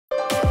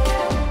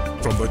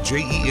From the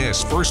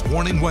JES First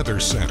Warning Weather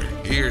Center,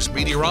 here's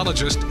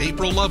meteorologist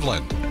April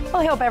Loveland. Well,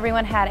 I hope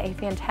everyone had a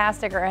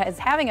fantastic or is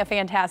having a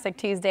fantastic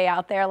Tuesday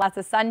out there. Lots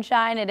of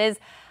sunshine. It is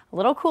a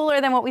little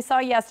cooler than what we saw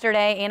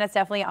yesterday, and it's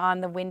definitely on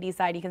the windy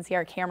side. You can see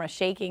our camera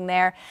shaking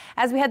there.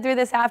 As we head through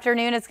this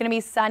afternoon, it's going to be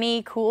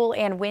sunny, cool,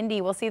 and windy.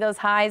 We'll see those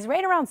highs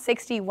right around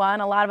 61.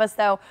 A lot of us,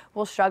 though,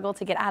 will struggle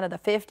to get out of the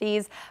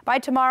 50s. By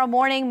tomorrow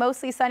morning,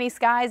 mostly sunny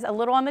skies, a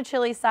little on the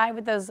chilly side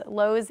with those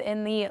lows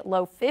in the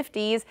low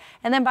 50s.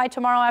 And then by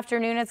tomorrow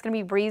afternoon, it's going to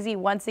be breezy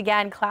once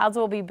again. Clouds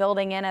will be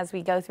building in as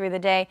we go through the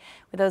day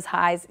with those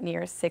highs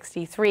near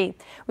 63.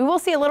 We will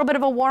see a little bit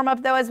of a warm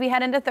up, though, as we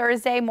head into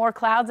Thursday. More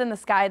clouds in the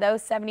sky, though,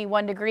 71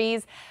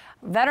 degrees.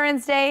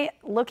 Veterans Day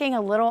looking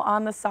a little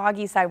on the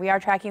soggy side. We are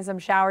tracking some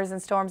showers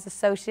and storms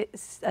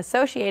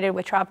associated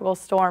with Tropical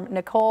Storm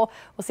Nicole.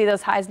 We'll see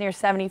those highs near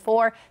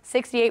 74,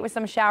 68 with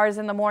some showers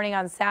in the morning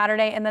on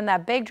Saturday, and then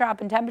that big drop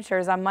in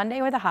temperatures on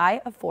Monday with a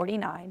high of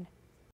 49.